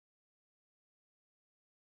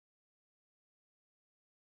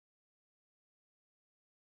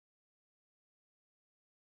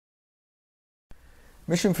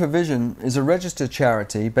Mission for Vision is a registered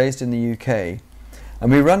charity based in the UK,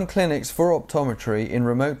 and we run clinics for optometry in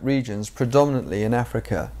remote regions, predominantly in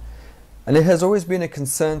Africa. And it has always been a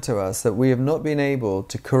concern to us that we have not been able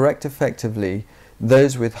to correct effectively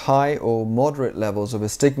those with high or moderate levels of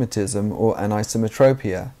astigmatism or an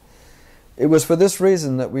ametropias. It was for this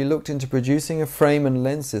reason that we looked into producing a frame and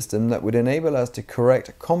lens system that would enable us to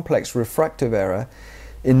correct complex refractive error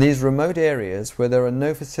in these remote areas where there are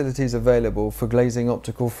no facilities available for glazing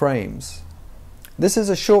optical frames. This is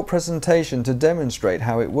a short presentation to demonstrate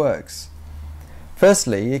how it works.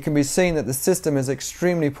 Firstly, it can be seen that the system is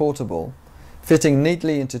extremely portable, fitting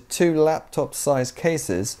neatly into 2 laptop-sized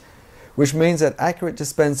cases, which means that accurate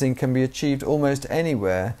dispensing can be achieved almost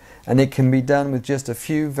anywhere, and it can be done with just a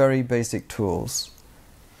few very basic tools.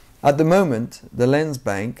 At the moment, the lens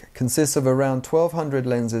bank consists of around 1200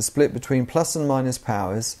 lenses split between plus and minus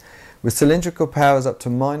powers, with cylindrical powers up to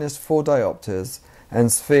 -4 diopters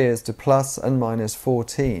and spheres to plus and minus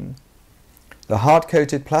 14. The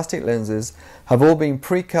hard-coated plastic lenses have all been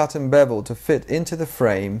pre-cut and beveled to fit into the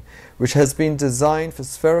frame, which has been designed for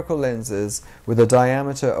spherical lenses with a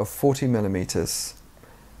diameter of 40 mm.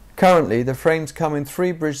 Currently, the frames come in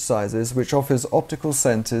 3 bridge sizes, which offers optical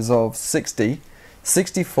centers of 60,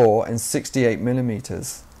 64 and 68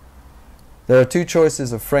 mm. There are 2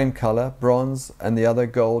 choices of frame color, bronze and the other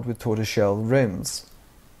gold with tortoiseshell rims.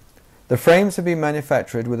 The frames have been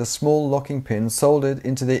manufactured with a small locking pin soldered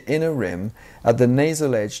into the inner rim at the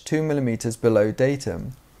nasal edge 2 mm below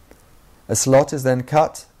datum. A slot is then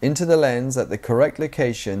cut into the lens at the correct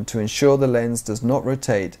location to ensure the lens does not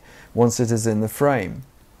rotate once it is in the frame.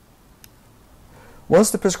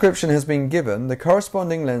 Once the prescription has been given, the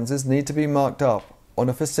corresponding lenses need to be marked up on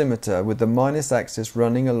a fascimeter with the minus axis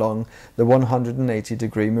running along the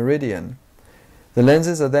 180-degree meridian. The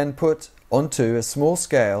lenses are then put onto a small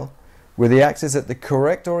scale with the axis at the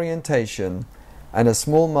correct orientation, and a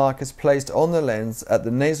small mark is placed on the lens at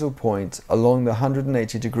the nasal point along the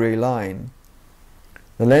 180-degree line.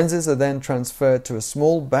 The lenses are then transferred to a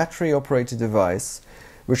small battery-operated device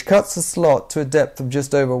which cuts the slot to a depth of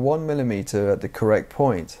just over 1 mm at the correct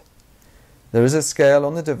point. There is a scale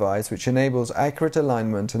on the device which enables accurate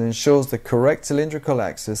alignment and ensures the correct cylindrical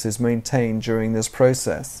axis is maintained during this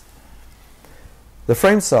process. The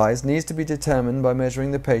frame size needs to be determined by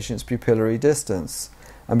measuring the patient's pupillary distance,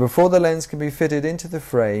 and before the lens can be fitted into the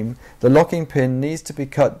frame, the locking pin needs to be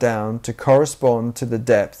cut down to correspond to the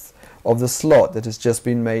depth of the slot that has just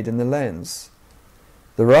been made in the lens.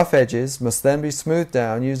 The rough edges must then be smoothed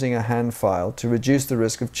down using a hand file to reduce the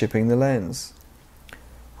risk of chipping the lens.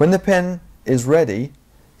 When the pen is ready,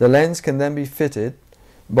 the lens can then be fitted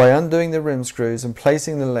by undoing the rim screws and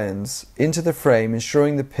placing the lens into the frame,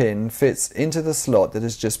 ensuring the pin fits into the slot that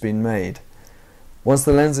has just been made. Once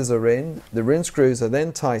the lenses are in, the rim screws are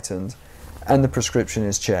then tightened and the prescription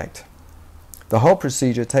is checked. The whole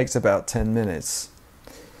procedure takes about 10 minutes.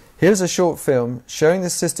 Here's a short film showing the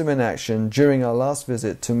system in action during our last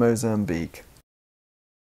visit to Mozambique.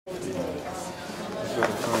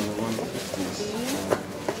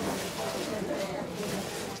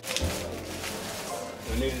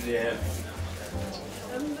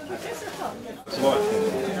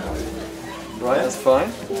 Right, that's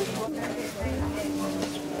fine.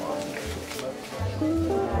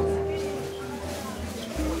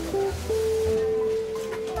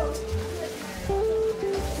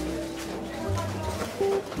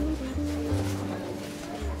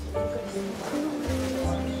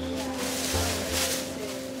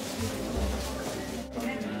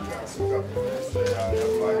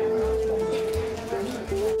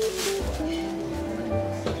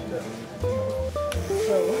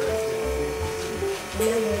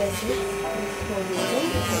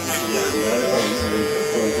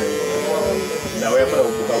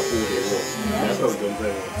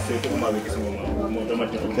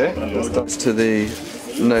 Okay, that's to the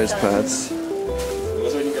nose pads.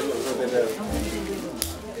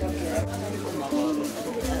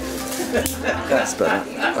 That's better.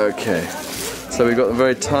 Okay, so we've got the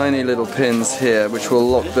very tiny little pins here which will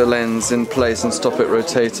lock the lens in place and stop it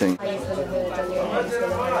rotating.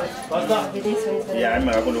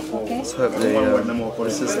 Let's hope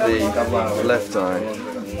this is the left eye,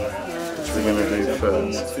 which we're going to do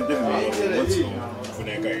first.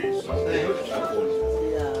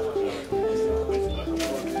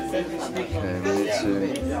 Okay, we need to...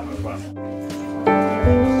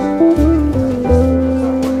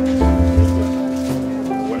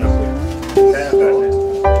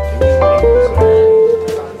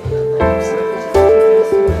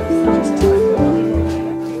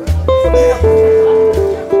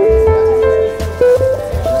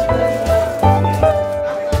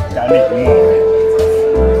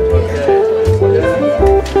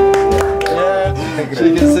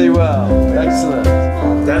 She can see well. Excellent.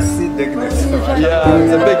 That's the thickness. Yeah,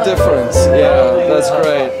 it's a big difference. Yeah, that's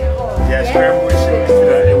great. Yes, we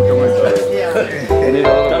You need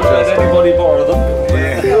a little Don't let anybody borrow them.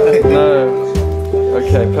 No.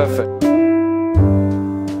 Okay, perfect.